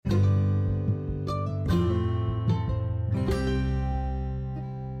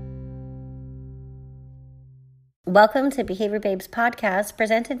Welcome to Behavior Babes podcast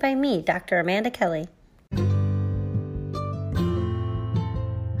presented by me, Dr. Amanda Kelly.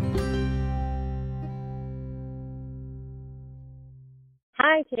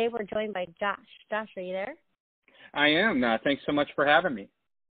 Hi, today we're joined by Josh. Josh, are you there? I am. Thanks so much for having me.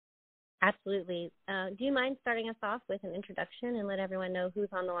 Absolutely. Do you mind starting us off with an introduction and let everyone know who's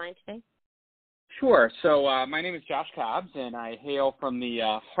on the line today? Sure. So my name is Josh Cobbs, and I hail from the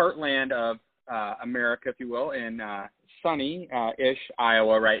heartland of America, if you will, in sunny-ish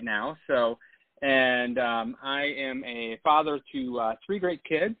Iowa right now. And I am a father to three great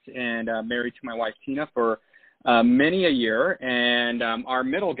kids and married to my wife, Tina, for many a year. And our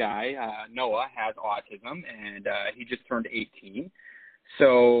middle guy, Noah, has autism, and he just turned 18.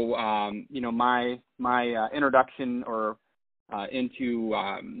 So, my introduction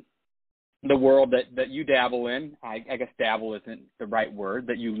into the world that you dabble in, I guess dabble isn't the right word,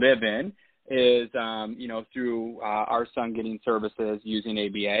 that you live in, is, through our son getting services using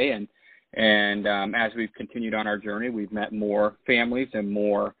ABA. And as we've continued on our journey, we've met more families and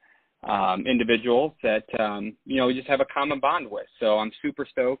more individuals that, we just have a common bond with. So I'm super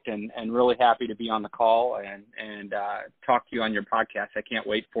stoked and really happy to be on the call and talk to you on your podcast. I can't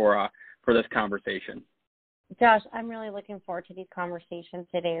wait for this conversation. Josh, I'm really looking forward to these conversations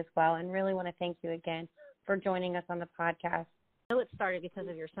today as well, and really want to thank you again for joining us on the podcast. I know it started because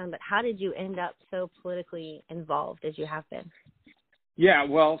of your son, but how did you end up so politically involved as you have been? Yeah,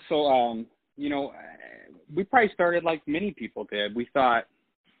 well, so, we probably started like many people did. We thought,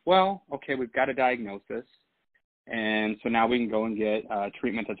 well, okay, we've got a diagnosis, and so now we can go and get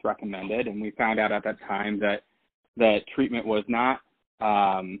treatment that's recommended. And we found out at that time that treatment was not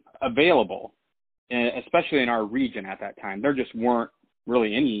available, especially in our region at that time. There just weren't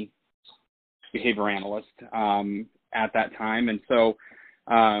really any behavior analysts at that time. And so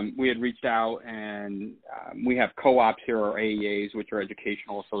we had reached out, and we have co-ops here, or AEAs, which are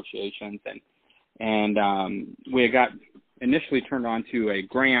educational associations. And we had got initially turned on to a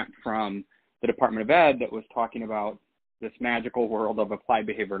grant from the Department of Ed that was talking about this magical world of applied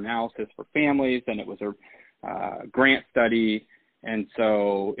behavior analysis for families. And it was a grant study. And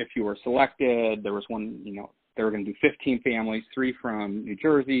so if you were selected, there was one, they were going to do 15 families, 3 from New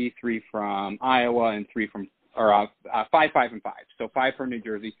Jersey, 3 from Iowa, and 5, 5, and 5. So 5 from New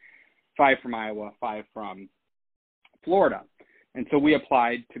Jersey, 5 from Iowa, 5 from Florida. And so we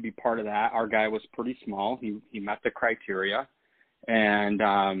applied to be part of that. Our guy was pretty small. He met the criteria. And,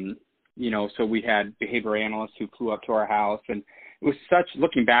 so we had behavior analysts who flew up to our house. And it was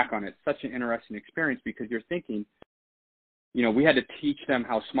looking back on it, such an interesting experience, because you're thinking, we had to teach them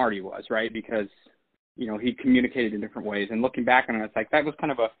how smart he was, right? Because, he communicated in different ways. And looking back on it, it's like that was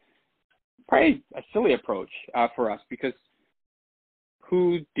kind of probably a silly approach for us, because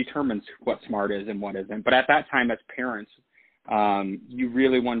who determines what smart is and what isn't? But at that time, as parents, you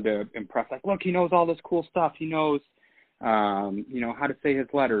really wanted to impress, like, look, he knows all this cool stuff. He knows, how to say his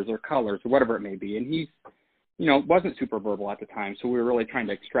letters or colors or whatever it may be. And he's, wasn't super verbal at the time. So we were really trying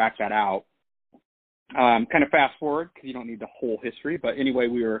to extract that out. Kind of fast forward, because you don't need the whole history. But anyway,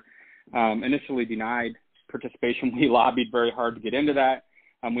 we were initially denied participation. We lobbied very hard to get into that.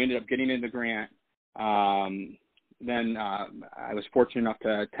 We ended up getting into the grant. Then I was fortunate enough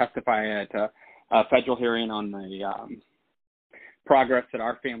to testify at a federal hearing on the progress that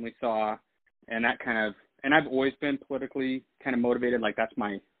our family saw, and that and I've always been politically kind of motivated. Like that's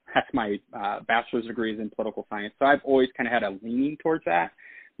my bachelor's degree is in political science. So I've always kind of had a leaning towards that,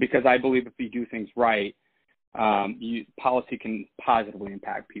 because I believe if you do things right, policy can positively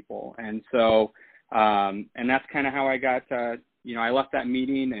impact people. And so, and that's kind of how I got, I left that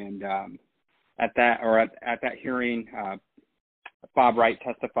meeting, and at that hearing, Bob Wright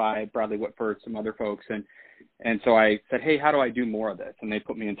testified, Bradley Whitford, some other folks. And so I said, hey, how do I do more of this? And they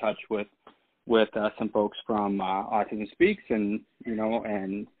put me in touch with some folks from Autism Speaks, and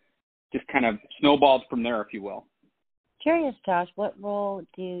just kind of snowballed from there, if you will. Curious, Josh, what role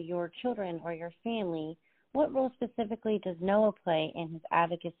do your children or your family, what role specifically does Noah play in his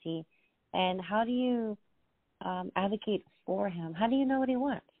advocacy, and how do you advocate for him? How do you know what he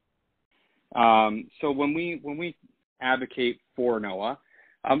wants? So when we advocate for Noah,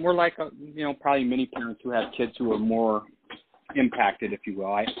 we're like, probably many parents who have kids who are more impacted, if you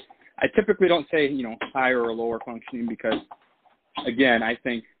will. I typically don't say, higher or lower functioning, because, again, I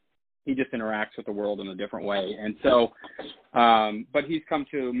think he just interacts with the world in a different way. And so, but he's come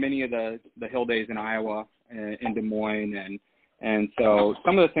to many of the Hill Days in Iowa, in Des Moines. And so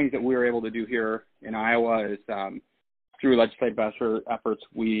some of the things that we were able to do here in Iowa is through legislative efforts,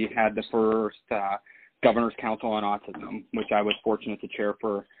 we had the first Governor's Council on Autism, which I was fortunate to chair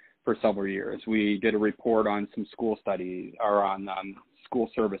for for several years. We did a report on some school studies or on school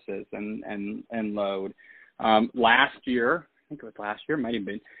services and load. Last year, I think it was last year, might have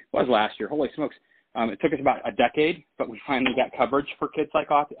been, it was last year. Holy smokes. It took us about a decade, but we finally got coverage for kids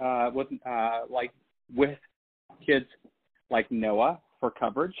with kids like Noah for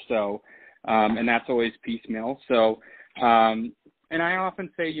coverage. So, and that's always piecemeal. So, and I often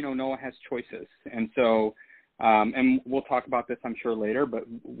say, Noah has choices. And so, and we'll talk about this, I'm sure, later, but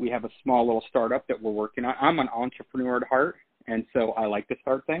we have a small little startup that we're working on. I'm an entrepreneur at heart, and so I like to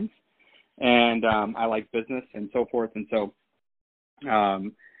start things. And I like business and so forth. And so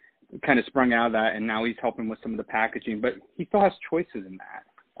kind of sprung out of that, and now he's helping with some of the packaging. But he still has choices in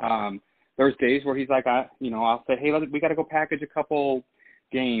that. There's days where he's like, I'll say, hey, we got to go package a couple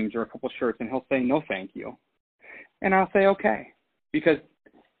games or a couple shirts, and he'll say, no, thank you. And I'll say, okay, because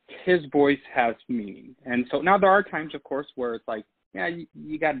his voice has meaning. And so now there are times, of course, where it's like, yeah,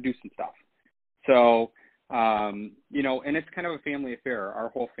 you got to do some stuff. So, and it's kind of a family affair. Our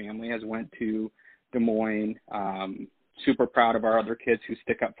whole family has went to Des Moines, super proud of our other kids who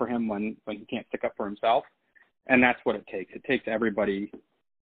stick up for him when he can't stick up for himself. And that's what it takes. It takes everybody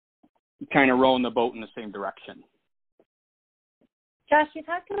kind of rowing the boat in the same direction. Josh, you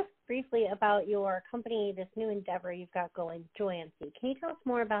talked to us briefly about your company, this new endeavor you've got going, Joyancy. Can you tell us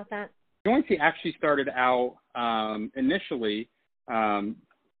more about that? Joyancy actually started out initially,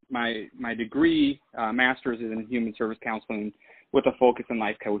 my degree, master's is in human service counseling with a focus in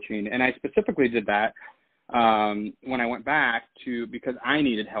life coaching. And I specifically did that when I went back because I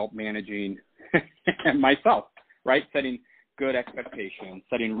needed help managing myself, right? Setting good expectations,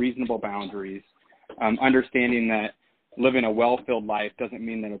 setting reasonable boundaries, understanding that living a well-filled life doesn't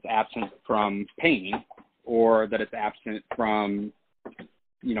mean that it's absent from pain or that it's absent from,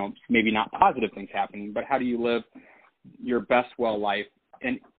 maybe not positive things happening, but how do you live your best well life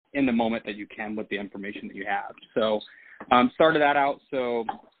in the moment that you can with the information that you have. So started that out. So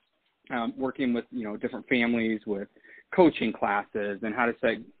working with, different families with coaching classes and how to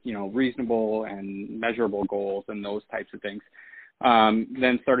set, reasonable and measurable goals and those types of things.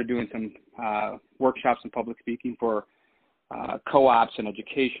 Then started doing some workshops and public speaking for co-ops and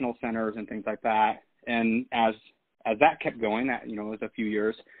educational centers and things like that. And as that kept going, it was a few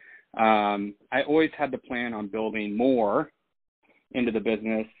years, I always had the plan on building more into the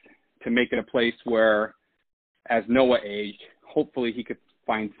business to make it a place where, as Noah aged, hopefully he could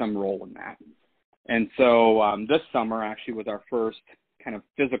find some role in that. And so this summer actually was our first kind of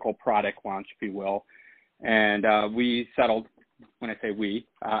physical product launch, if you will. And we settled, when I say we,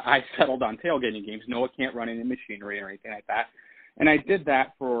 I settled on tailgating games. Noah can't run any machinery or anything like that. And I did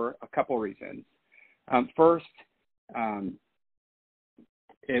that for a couple reasons. First,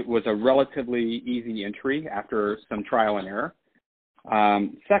 it was a relatively easy entry after some trial and error.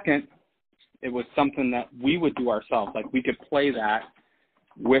 Second, it was something that we would do ourselves. Like we could play that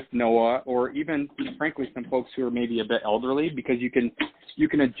with Noah or even, frankly, some folks who are maybe a bit elderly, because you can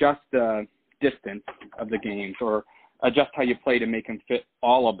adjust the distance of the games or adjust how you play to make them fit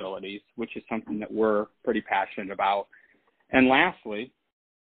all abilities, which is something that we're pretty passionate about. And lastly,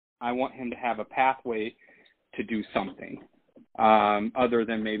 I want him to have a pathway to do something other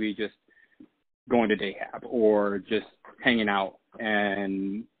than maybe just going to Dayhab or just hanging out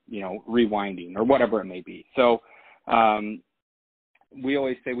and, rewinding or whatever it may be. So we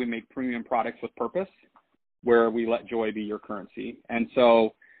always say we make premium products with purpose, where we let joy be your currency. And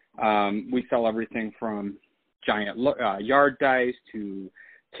so we sell everything from giant yard dice to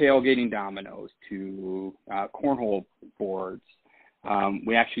tailgating dominoes to cornhole boards.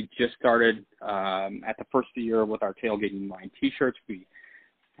 We actually just started at the first of the year with our tailgating line T-shirts. We,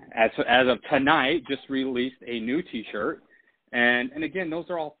 as of tonight, just released a new T-shirt. And again, those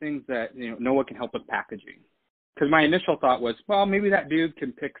are all things that Noah can help with packaging. Because my initial thought was, well, maybe that dude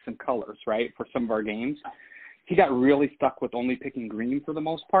can pick some colors, right, for some of our games. He got really stuck with only picking green for the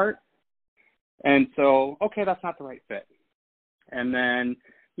most part. And so, okay, that's not the right fit. And then,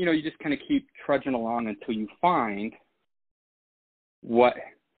 you just kind of keep trudging along until you find what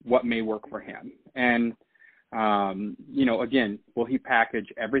may work for him. And, again, will he package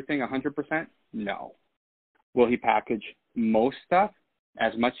everything 100%? No. Will he package most stuff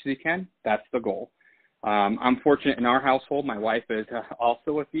as much as he can? That's the goal. I'm fortunate in our household. My wife is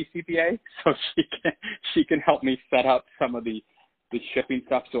also a CPA, so she can help me set up some of the shipping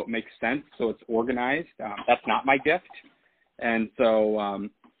stuff so it makes sense, so it's organized. That's not my gift. And so,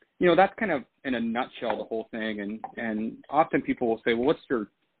 that's kind of in a nutshell the whole thing. And often people will say, well,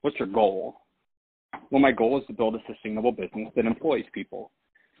 what's your goal? Well, my goal is to build a sustainable business that employs people,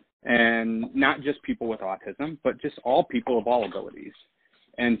 and not just people with autism, but just all people of all abilities.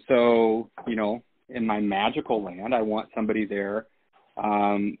 And so, you know, in my magical land, I want somebody there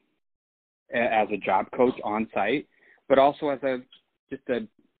as a job coach on site, but also as just a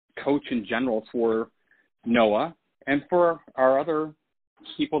coach in general for Noah and for our other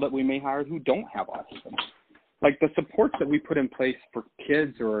people that we may hire who don't have autism. Like the supports that we put in place for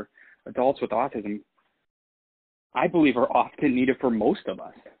kids or adults with autism, I believe are often needed for most of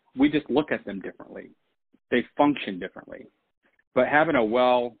us. We just look at them differently. They function differently. But having a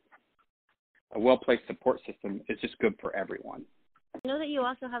well-placed support system is just good for everyone. I know that you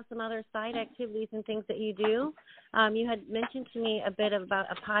also have some other side activities and things that you do. You had mentioned to me a bit about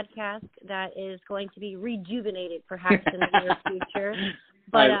a podcast that is going to be rejuvenated perhaps in the near future.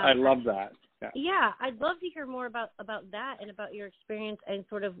 But I love that. Yeah, I'd love to hear more about that and about your experience and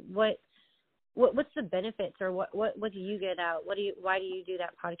sort of what's the benefits or what do you get out? Why do you do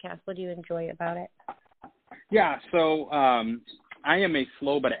that podcast? What do you enjoy about it? Yeah, so I am a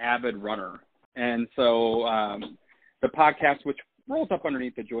slow but avid runner. And so the podcast, which rolls up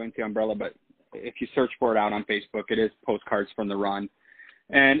underneath the Joy NC umbrella, but if you search for it out on Facebook, it is Postcards from the Run.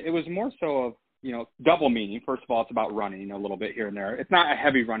 And it was more so of, you know, double meaning. First of all, it's about running a little bit here and there. It's not a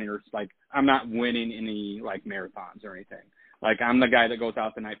heavy runner. It's like I'm not winning any, like, marathons or anything. Like, I'm the guy that goes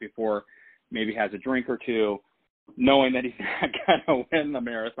out the night before, maybe has a drink or two, knowing that he's not going to win the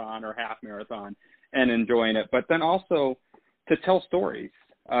marathon or half marathon and enjoying it. But then also to tell stories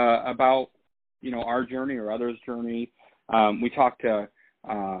about, you know, our journey or others' journey. We talk to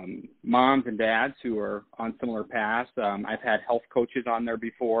moms and dads who are on similar paths. I've had health coaches on there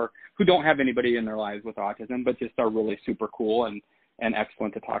before who don't have anybody in their lives with autism, but just are really super cool and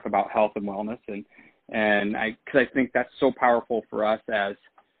excellent to talk about health and wellness. And because I think that's so powerful for us as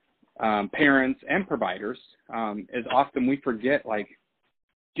parents and providers, is often we forget, like,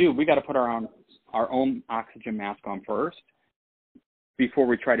 dude, we got to put our own oxygen mask on first before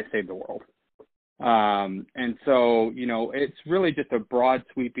we try to save the world. And so, you know, it's really just a broad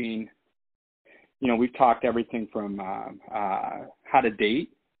sweeping, you know, we've talked everything from how to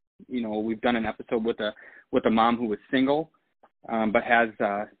date. You know, we've done an episode with a mom who was single, but has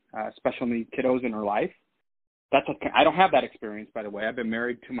special needs kiddos in her life. I don't have that experience, by the way. I've been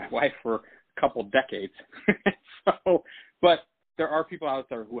married to my wife for a couple decades. So, but there are people out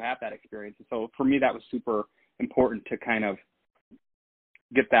there who have that experience. And so for me, that was super important to kind of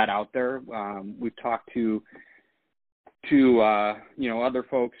get that out there. We've talked to you know, other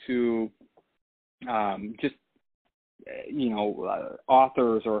folks who just, you know,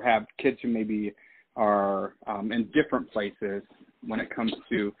 authors or have kids who maybe are in different places when it comes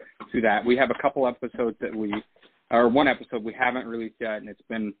to that. We have a couple episodes one episode we haven't released yet, and it's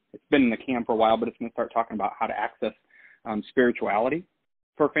been in the can for a while, but it's going to start talking about how to access spirituality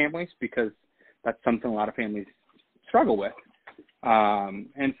for families, because that's something a lot of families struggle with.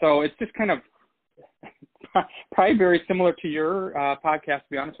 And so it's just kind of probably very similar to your podcast,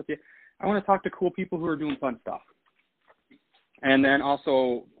 to be honest with you. I want to talk to cool people who are doing fun stuff. And then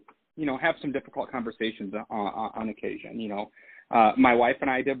also, you know, have some difficult conversations on occasion. You know, my wife and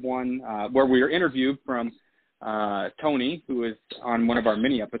I did one where we were interviewed from Tony, who is on one of our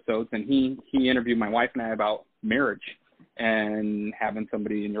mini episodes, and he interviewed my wife and I about marriage and having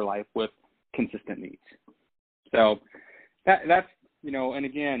somebody in your life with consistent needs. So that's, you know, and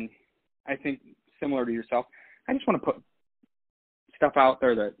again, I think similar to yourself, I just want to put stuff out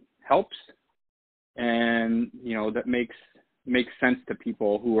there that helps and, you know, that makes sense to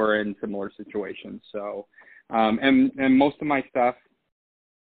people who are in similar situations. So, and most of my stuff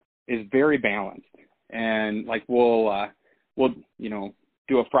is very balanced, and like we'll you know,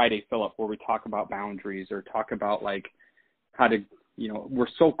 do a Friday fill-up where we talk about boundaries or talk about like how to, you know, we're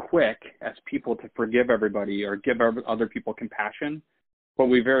so quick as people to forgive everybody or give other people compassion, but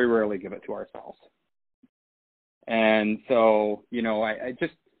we very rarely give it to ourselves. And so, you know, I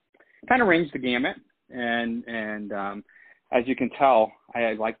just kind of range the gamut, and as you can tell,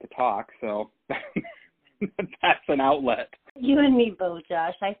 I like to talk, so that's an outlet. You and me both,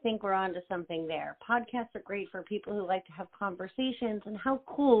 Josh. I think we're on to something there. Podcasts are great for people who like to have conversations, and how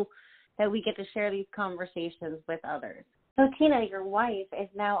cool that we get to share these conversations with others. So, Tina, your wife is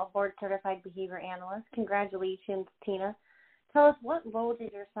now a board-certified behavior analyst. Congratulations, Tina. Tell us, what role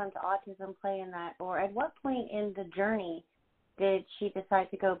did your son's autism play in that, or at what point in the journey did she decide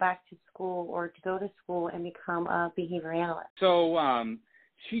to go back to school or to go to school and become a behavior analyst? So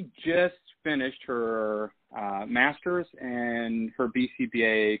she just finished her master's and her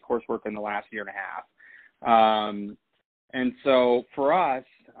BCBA coursework in the last year and a half. And so for us,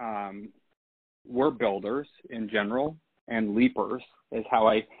 we're builders in general, and leapers is how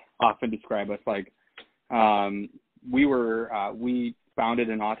I often describe us. Like we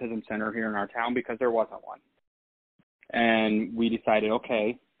founded an autism center here in our town because there wasn't one. And we decided,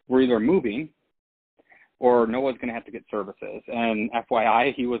 okay, we're either moving or Noah's going to have to get services. And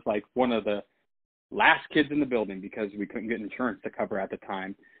FYI, he was like one of the last kids in the building because we couldn't get insurance to cover at the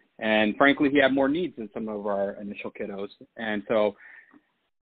time. And frankly, he had more needs than some of our initial kiddos. And so,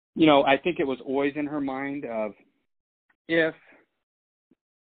 you know, I think it was always in her mind of if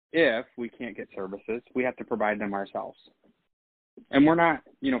we can't get services, we have to provide them ourselves. And we're not,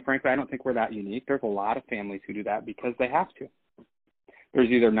 you know, frankly, I don't think we're that unique. There's a lot of families who do that because they have to. There's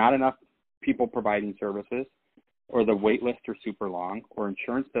either not enough people providing services, or the wait lists are super long, or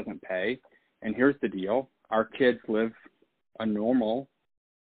insurance doesn't pay. And here's the deal. Our kids live a normal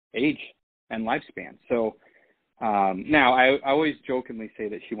age and lifespan. So now I always jokingly say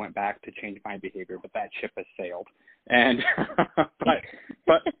that she went back to change my behavior, but that ship has sailed. And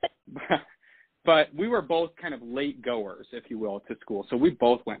but we were both kind of late goers, if you will, to school. So we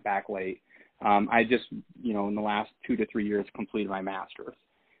both went back late. I just, you know, in the last 2 to 3 years completed my master's.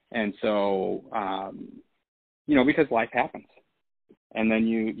 And so, you know, because life happens. And then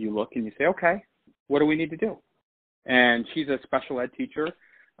you look and you say, okay, what do we need to do? And she's a special ed teacher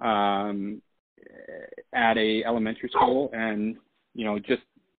at a elementary school. And, you know, just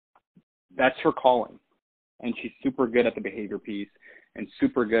that's her calling. And she's super good at the behavior piece and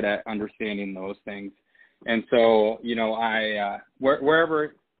super good at understanding those things. And so, you know,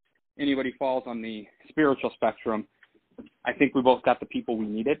 wherever anybody falls on the spiritual spectrum, I think we both got the people we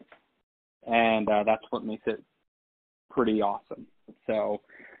needed, and that's what makes it pretty awesome. So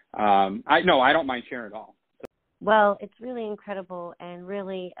I don't mind sharing at all. Well, it's really incredible and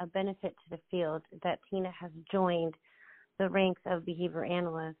really a benefit to the field that Tina has joined the ranks of behavior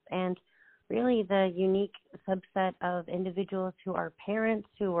analysts, and really the unique subset of individuals who are parents,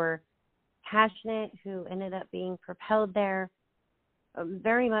 who were passionate, who ended up being propelled there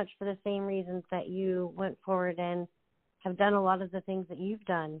very much for the same reasons that you went forward and have done a lot of the things that you've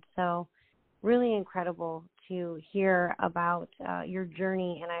done. So really incredible to hear about your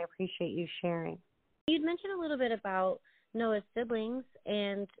journey, and I appreciate you sharing. You'd mentioned a little bit about Noah's siblings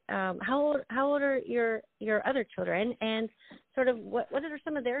and how old are your other children, and sort of what are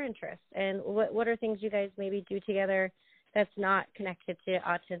some of their interests, and what are things you guys maybe do together that's not connected to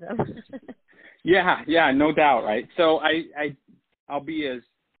autism? Yeah, no doubt, right? So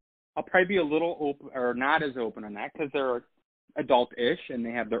I'll probably be a little open, or not as open on that, because they're adult-ish and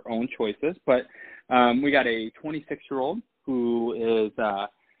they have their own choices. But we got a 26-year-old who is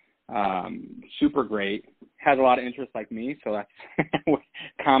super great, has a lot of interests like me. So that's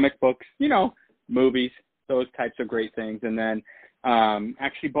comic books, you know, movies, those types of great things. And then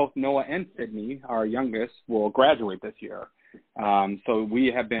actually both Noah and Sydney, our youngest, will graduate this year. So we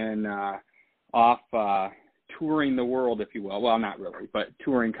have been off touring the world, if you will. Well, not really, but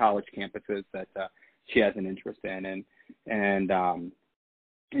touring college campuses that she has an interest in. And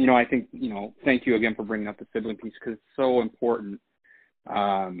you know, I think, you know, thank you again for bringing up the sibling piece, because it's so important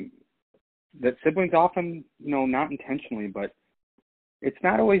that siblings often, you know, not intentionally, but it's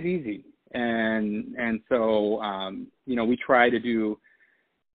not always easy. And so, you know, we try to do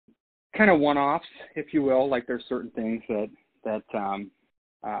kind of one-offs, if you will, like there's certain things that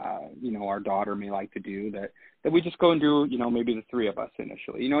you know, our daughter may like to do that we just go and do, you know, maybe the three of us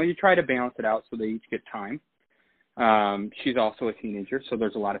initially. You know, you try to balance it out so they each get time. She's also a teenager, so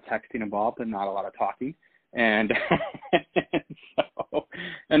there's a lot of texting involved and not a lot of talking. And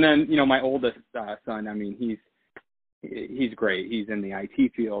and then, you know, my oldest son, I mean, he's great. He's in the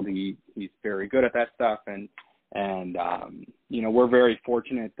IT field. He's very good at that stuff. And you know, we're very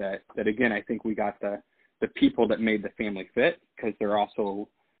fortunate that again, I think we got the people that made the family fit, because they're also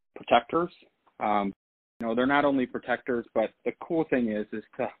protectors. You know, they're not only protectors, but the cool thing is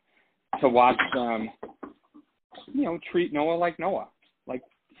to watch them, you know, treat Noah like Noah. Like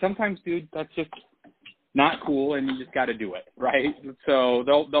sometimes, dude, that's just not cool, and you just got to do it, right? So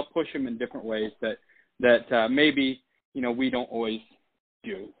they'll push him in different ways that maybe, you know, we don't always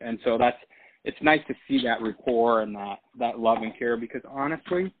do. And so it's nice to see that rapport and that love and care, because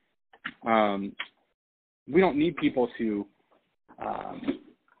honestly, we don't need people to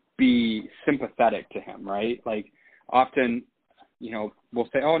be sympathetic to him, right? Like often, you know, we'll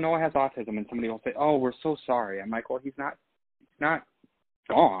say, oh, Noah has autism, and somebody will say, oh, we're so sorry. I'm like, well, he's not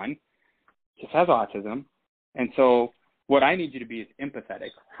gone. He just has autism. And so what I need you to be is empathetic.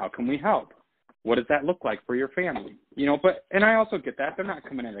 How can we help? What does that look like for your family? You know, and I also get that. They're not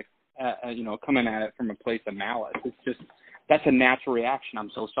coming at it from a place of malice. It's just, that's a natural reaction. I'm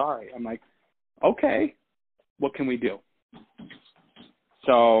so sorry. I'm like, okay, what can we do?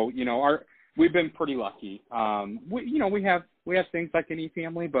 So, you know, we've been pretty lucky. We have things like any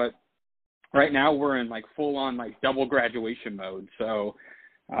family, but right now we're in like full on like double graduation mode. So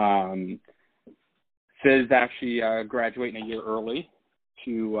Sis is actually graduating a year early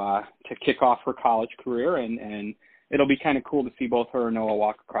to kick off her college career, and it'll be kind of cool to see both her and Noah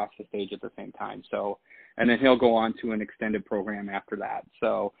walk across the stage at the same time. So, and then he'll go on to an extended program after that.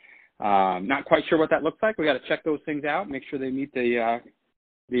 So, not quite sure what that looks like. We got to check those things out, make sure they meet the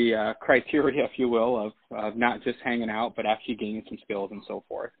criteria, if you will, of not just hanging out, but actually gaining some skills and so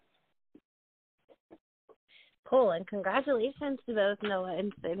forth. Cool, and congratulations to both Noah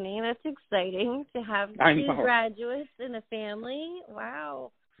and Sydney. That's exciting to have two graduates in a family.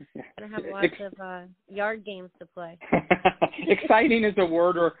 Wow. Gonna have lots of yard games to play. Exciting is a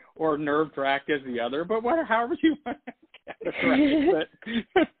word, or nerve-wracked is the other, but however you want to categorize it.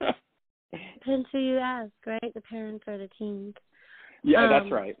 Depends who you ask, right? The parents or the teens. Yeah, that's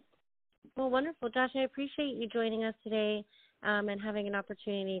right. Well, wonderful. Josh, I appreciate you joining us today and having an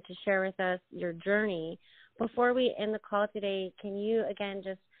opportunity to share with us your journey. Before we end the call today, can you, again,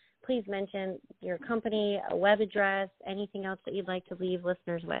 just please mention your company, a web address, anything else that you'd like to leave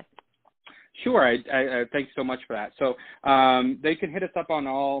listeners with? Sure. I thanks so much for that. So they can hit us up on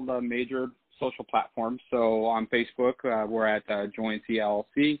all the major social platforms. So on Facebook, we're at Joincy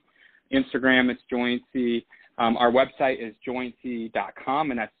LLC. Instagram, it's Joincy. Our website is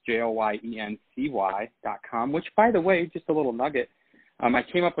joincy.com, and that's JOYENCY.com, which, by the way, just a little nugget, I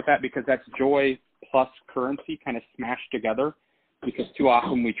came up with that because that's joy plus currency kind of smashed together, because too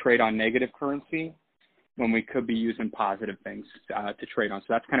often we trade on negative currency when we could be using positive things to trade on. So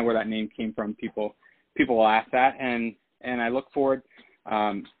that's kind of where that name came from. People will ask that, and I look forward.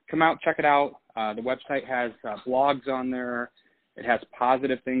 Come out, check it out. The website has blogs on there. It has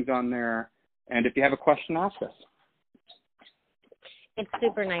positive things on there. And if you have a question, ask us. It's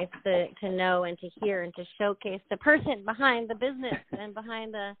super nice to know and to hear and to showcase the person behind the business and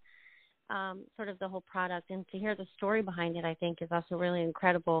behind the sort of the whole product, and to hear the story behind it, I think, is also really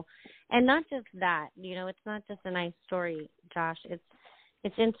incredible. And not just that, it's not just a nice story, Josh. It's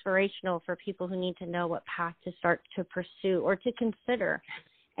inspirational for people who need to know what path to start to pursue or to consider.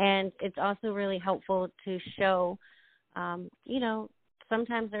 And it's also really helpful to show,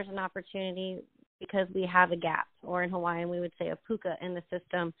 sometimes there's an opportunity because we have a gap, or in Hawaiian we would say a puka in the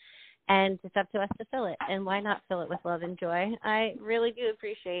system, and it's up to us to fill it. And why not fill it with love and joy? I really do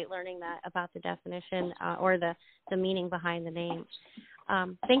appreciate learning that about the definition or the meaning behind the name.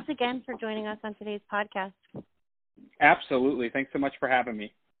 Thanks again for joining us on today's podcast. Absolutely. Thanks so much for having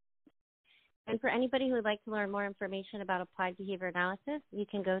me. And for anybody who would like to learn more information about applied behavior analysis, you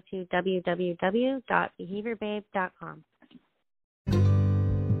can go to www.behaviorbabe.com.